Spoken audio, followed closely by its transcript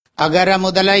அகர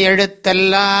முதல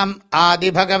எழுத்தெல்லாம்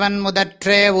ஆதிபகவன்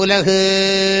முதற்றே உலகு.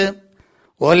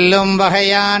 ஒல்லும்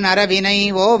வகையான் அறவினை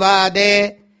ஓவாதே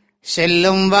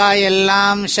செல்லும்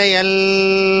வாயெல்லாம் செயல்.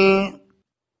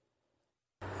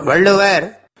 வள்ளுவர்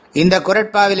இந்த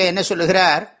குறட்பாவிலே என்ன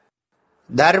சொல்லுகிறார்?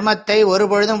 தர்மத்தை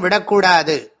ஒருபொழுதும்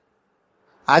விடக்கூடாது,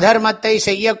 அதர்மத்தை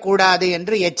செய்யக்கூடாது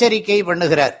என்று எச்சரிக்கை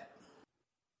பண்ணுகிறார்.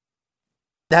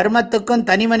 தர்மத்துக்கும்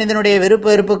தனி மனிதனுடைய விருப்ப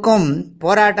வெறுப்புக்கும்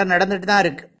போராட்டம் நடந்துட்டு தான்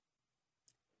இருக்கு.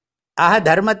 ஆக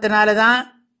தர்மத்தினால தான்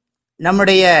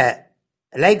நம்முடைய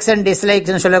லைக்ஸ் அண்ட்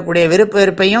டிஸ்லைக்ஸ்னு சொல்லக்கூடிய விருப்ப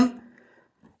வெறுப்பையும்,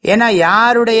 ஏன்னா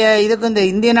யாருடைய இதுக்கும் இந்த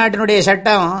இந்திய நாட்டினுடைய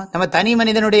சட்டம் நம்ம தனி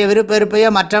மனிதனுடைய விருப்ப வெறுப்பையோ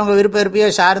மற்றவங்க விருப்ப வெறுப்பையோ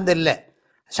சார்ந்து இல்லை.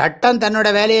 சட்டம் தன்னோட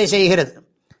வேலையை செய்கிறது.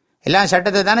 எல்லாம்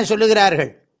சட்டத்தை தானே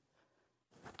சொல்லுகிறார்கள்.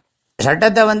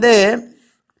 சட்டத்தை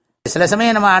சில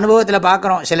சமயம் நம்ம அனுபவத்தில்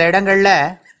பார்க்குறோம். சில இடங்களில்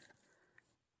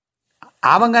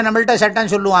அவங்க நம்மள்கிட்ட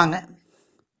சட்டம் சொல்லுவாங்க,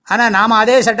 ஆனால் நாம்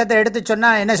அதே சட்டத்தை எடுத்து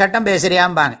சொன்னால் என்ன சட்டம்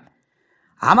பேசுகிறியாம்பாங்க.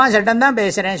 ஆமாம், சட்டம் தான்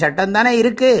பேசுகிறேன், சட்டம் தானே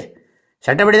இருக்குது,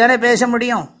 சட்டப்படி தானே பேச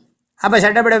முடியும். அப்போ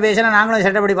சட்டப்படி பேசினா நாங்களும்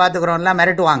சட்டப்படி பார்த்துக்குறோம்லாம்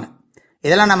மிரட்டுவாங்க.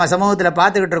 இதெல்லாம் நம்ம சமூகத்தில்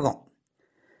பார்த்துக்கிட்டு இருக்கோம்.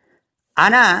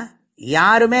 ஆனால்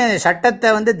யாருமே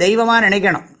சட்டத்தை தெய்வமாக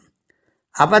நினைக்கணும்.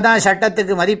 அப்போ தான்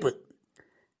சட்டத்துக்கு மதிப்பு.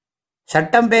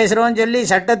 சட்டம் பேசுகிறோன்னு சொல்லி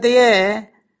சட்டத்தையே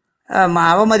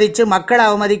அவமதித்து மக்களை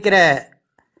அவமதிக்கிற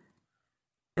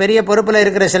பெரிய பொறுப்பில்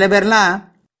இருக்கிற சில பேர்லாம்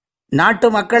நாட்டு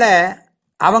மக்களை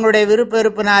அவங்களுடைய விருப்ப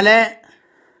வெறுப்பினால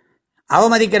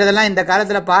அவமதிக்கிறதெல்லாம் இந்த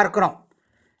காலத்தில் பார்க்குறோம்.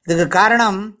 இதுக்கு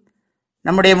காரணம்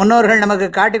நம்முடைய முன்னோர்கள் நமக்கு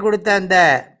காட்டி கொடுத்த அந்த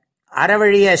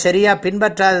அறவழியை சரியாக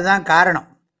பின்பற்றாது தான் காரணம்.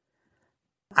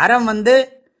 அறம்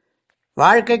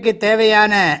வாழ்க்கைக்கு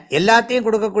தேவையான எல்லாத்தையும்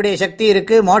கொடுக்கக்கூடிய சக்தி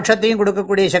இருக்குது, மோட்சத்தையும்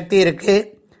கொடுக்கக்கூடிய சக்தி இருக்குது.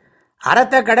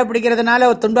 அறத்தை கடைப்பிடிக்கிறதுனால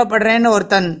துன்பப்படுறேன்னு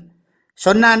ஒருத்தன்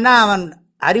சொன்னான்னா அவன்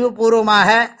அறிவுபூர்வமாக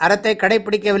அறத்தை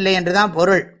கடைப்பிடிக்கவில்லை என்று தான்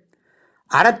பொருள்.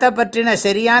 அறத்தை பற்றின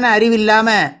சரியான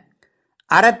அறிவில்லாமல்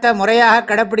அறத்தை முறையாக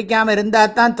கடைப்பிடிக்காமல்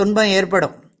இருந்தால் தான் துன்பம்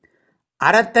ஏற்படும்.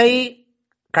 அறத்தை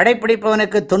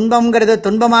கடைப்பிடிப்பவனுக்கு துன்பங்கிறது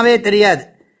துன்பமாகவே தெரியாது.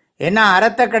 ஏன்னா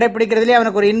அறத்தை கடைப்பிடிக்கிறதுலே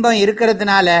அவனுக்கு ஒரு இன்பம்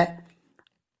இருக்கிறதுனால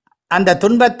அந்த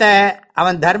துன்பத்தை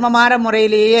அவன் தர்மமான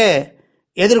முறையிலேயே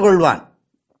எதிர்கொள்வான்.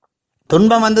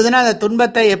 துன்பம் வந்ததுன்னா அந்த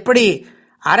துன்பத்தை எப்படி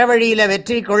அறவழியில்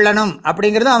வெற்றி கொள்ளணும்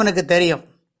அப்படிங்கிறதும் அவனுக்கு தெரியும்.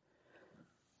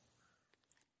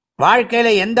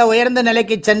 வாழ்க்கையில் எந்த உயர்ந்த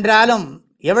நிலைக்கு சென்றாலும்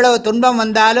எவ்வளவு துன்பம்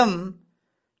வந்தாலும்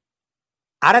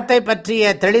அறத்தை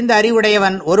பற்றிய தெளிந்த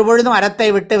அறிவுடையவன் ஒருபொழுதும் அறத்தை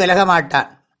விட்டு விலக மாட்டான்.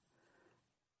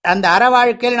 அந்த அற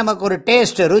வாழ்க்கையில் நமக்கு ஒரு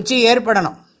டேஸ்ட், ருச்சி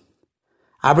ஏற்படணும்.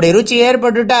 அப்படி ருச்சி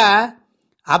ஏற்பட்டுட்டா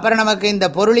அப்புறம் நமக்கு இந்த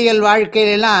பொருளியல்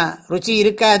வாழ்க்கையிலெல்லாம் ருச்சி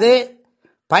இருக்காது.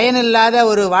 பயனில்லாத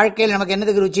ஒரு வாழ்க்கையில் நமக்கு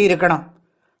என்னதுக்கு ருச்சி இருக்கணும்?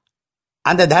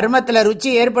 அந்த தர்மத்தில் ருச்சி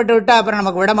ஏற்பட்டு விட்டால் அப்புறம்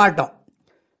நமக்கு விடமாட்டோம்.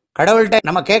 கடவுள்கிட்ட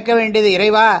நம்ம கேட்க வேண்டியது,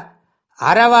 இறைவா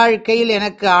அற வாழ்க்கையில்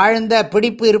எனக்கு ஆழ்ந்த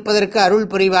பிடிப்பு இருப்பதற்கு அருள்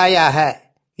புரிவாயாக,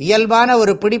 இயல்பான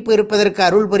ஒரு பிடிப்பு இருப்பதற்கு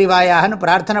அருள் புரிவாயாகனு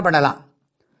பிரார்த்தனை பண்ணலாம்.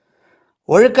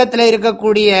 ஒழுக்கத்தில்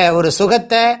இருக்கக்கூடிய ஒரு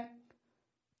சுகத்தை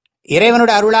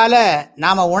இறைவனோட அருளால்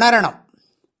நாம் உணரணும்.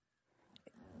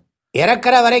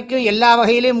 இறக்கிற வரைக்கும் எல்லா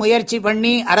வகையிலையும் முயற்சி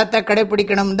பண்ணி அறத்தை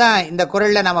கடைப்பிடிக்கணும் தான் இந்த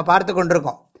குறளில் நாம் பார்த்து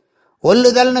கொண்டிருக்கோம்.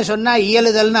 ஒல்லுதல்னு சொன்னால்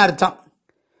இயலுதல்னு அர்த்தம்.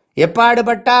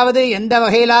 எப்பாடுபட்டாவது எந்த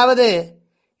வகையிலாவது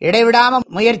இடைவிடாமல்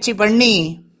முயற்சி பண்ணி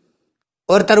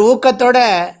ஒருத்தர் ஊக்கத்தோட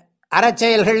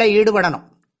அறச்செயல்களில் ஈடுபடணும்.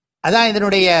 அதான்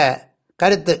இதனுடைய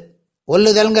கருத்து,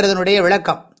 ஒல்லுதல்ங்கிறதுனுடைய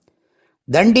விளக்கம்.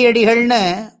 தண்டியடிகள்னு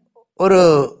ஒரு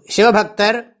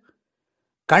சிவபக்தர்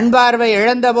கண் பார்வை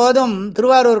இழந்த போதும்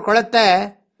திருவாரூர் குளத்தை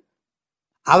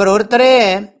அவர் ஒருத்தரே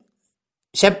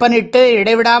செப்பனிட்டு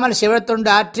இடைவிடாமல்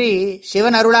சிவத்தொண்டு ஆற்றி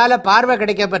சிவன் அருளால் பார்வை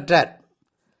கிடைக்க பெற்றார்.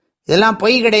 இதெல்லாம்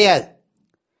பொய் கிடையாது.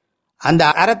 அந்த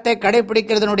அறத்தை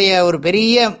கடைப்பிடிக்கிறதுனுடைய ஒரு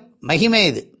பெரிய மகிமை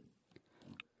இது.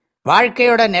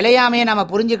 வாழ்க்கையோட நிலையாமையை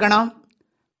நாம் புரிஞ்சுக்கணும்.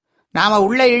 நாம்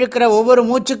உள்ளே இழுக்கிற ஒவ்வொரு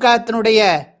மூச்சுக்காத்தினுடைய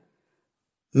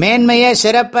மேன்மையை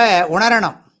சிறப்பை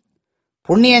உணரணும்.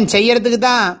 புண்ணியம் செய்யறதுக்கு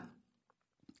தான்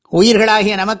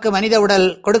உயிர்களாகிய நமக்கு மனித உடல்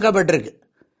கொடுக்கப்பட்டிருக்கு.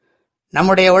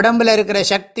 நம்முடைய உடம்பில் இருக்கிற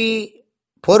சக்தி,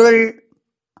 பொருள்,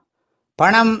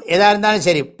 பணம், எதாக இருந்தாலும்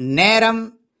சரி, நேரம்,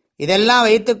 இதெல்லாம்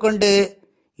வைத்துக்கொண்டு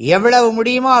எவ்வளவு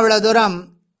முடியுமோ அவ்வளோ தூரம்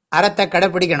அறத்தை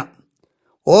கடைப்பிடிக்கணும்.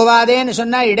 ஓவாதேன்னு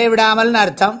சொன்னால் இடைவிடாமல்னு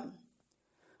அர்த்தம்.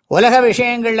 உலக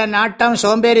விஷயங்களில் நாட்டம்,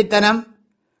 சோம்பேறித்தனம்,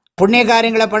 புண்ணிய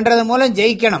காரியங்களை பண்ணுறது மூலம்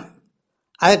ஜெயிக்கணும்.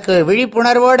 அதுக்கு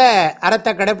விழிப்புணர்வோடு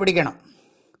அறத்தை கடைப்பிடிக்கணும்.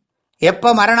 எப்போ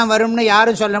மரணம் வரும்னு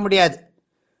யாரும் சொல்ல முடியாது,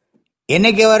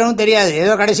 என்னைக்கு வரும் தெரியாது.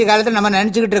 ஏதோ கடைசி காலத்தில் நம்ம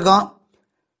நினச்சிக்கிட்டு இருக்கோம்.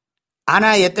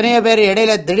 ஆனால் எத்தனையோ பேர்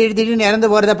இடையில திடீர்னு இறந்து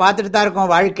போகிறத பார்த்துட்டு தான்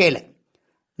இருக்கோம். வாழ்க்கையில்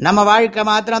நம்ம வாழ்க்கை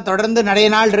மாத்திரம் தொடர்ந்து நிறைய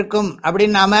நாள் இருக்கும்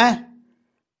அப்படின்னு நாம்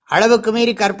அளவுக்கு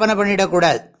மீறி கற்பனை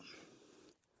பண்ணிடக்கூடாது.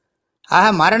 ஆக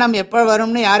மரணம் எப்போ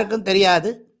வரும்னு யாருக்கும் தெரியாது,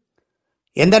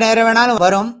 எந்த நேரம் வேணாலும்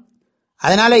வரும்.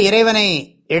 அதனால் இறைவனை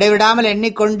இடைவிடாமல்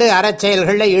எண்ணிக்கொண்டு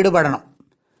அறச்செயல்களில் ஈடுபடணும்.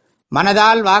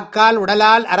 மனதால் வாக்கால்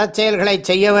உடலால் அறச்செயல்களை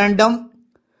செய்ய வேண்டும்.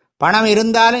 பணம்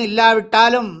இருந்தாலும்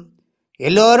இல்லாவிட்டாலும்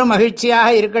எல்லோரும் மகிழ்ச்சியாக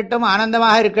இருக்கட்டும்,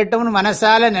 ஆனந்தமாக இருக்கட்டும்னு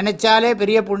மனசால நினைச்சாலே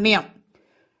பெரிய புண்ணியம்.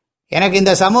 எனக்கு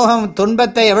இந்த சமூகம்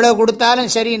துன்பத்தை எவ்வளவு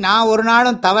கொடுத்தாலும் சரி, நான் ஒரு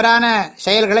நாளும் தவறான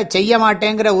செயல்களை செய்ய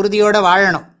மாட்டேங்கிற உறுதியோடு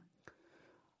வாழணும்.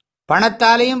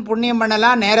 பணத்தாலையும் புண்ணியம்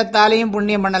பண்ணலாம், நேரத்தாலையும்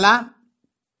புண்ணியம் பண்ணலாம்.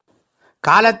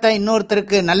 காலத்தை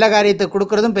இன்னொருத்தருக்கு நல்ல காரியத்தை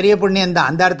கொடுக்கறதும் பெரிய புண்ணியம்தான்.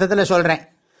 அந்த அர்த்தத்தில் சொல்கிறேன்.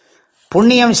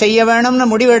 புண்ணியம் செய்ய வேணும்னு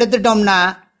முடிவு எடுத்துட்டோம்னா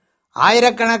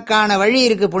ஆயிரக்கணக்கான வழி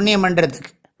இருக்குது புண்ணியம்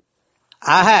பண்ணுறதுக்கு.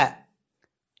 ஆக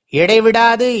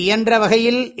இடைவிடாது இயன்ற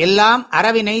வகையில் எல்லாம்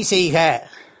அறவினை செய்க.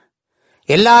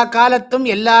 எல்லா காலத்தும்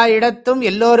எல்லா இடத்தும்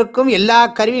எல்லோருக்கும் எல்லா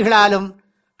கருவிகளாலும்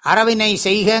அறவினை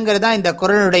செய்கங்கிறது தான் இந்த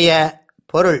குறளுடைய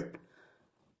பொருள்.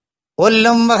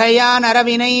 ஒல்லும் வகையான்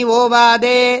அறவினை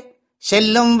ஓவாதே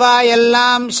செல்லும் வா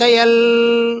எல்லாம் செயல்.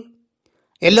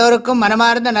 எல்லோருக்கும்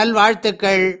மனமார்ந்த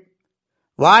நல்வாழ்த்துக்கள்.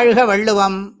 வாழ்க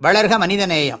வள்ளுவம், வளர்க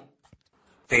மனிதநேயம்.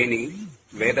 தேனி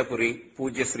வேதபுரி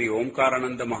பூஜ்ய ஸ்ரீ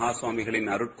ஓம்காரானந்த மகாசுவாமிகளின்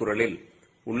அருட்குரலில்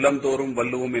உள்ளம்தோறும்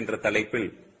வள்ளுவோம் என்ற தலைப்பில்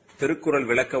திருக்குறள்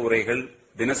விளக்க உரைகள்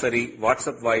தினசரி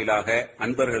வாட்ஸ்அப் வாயிலாக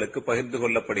அன்பர்களுக்கு பகிர்ந்து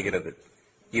கொள்ளப்படுகிறது.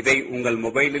 இதை உங்கள்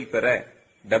மொபைலில் பெற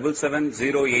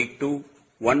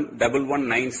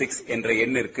 7708211196 என்ற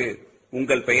எண்ணிற்கு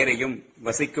உங்கள் பெயரையும்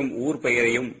வசிக்கும் ஊர்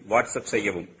பெயரையும் வாட்ஸ்அப்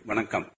செய்யவும். வணக்கம்.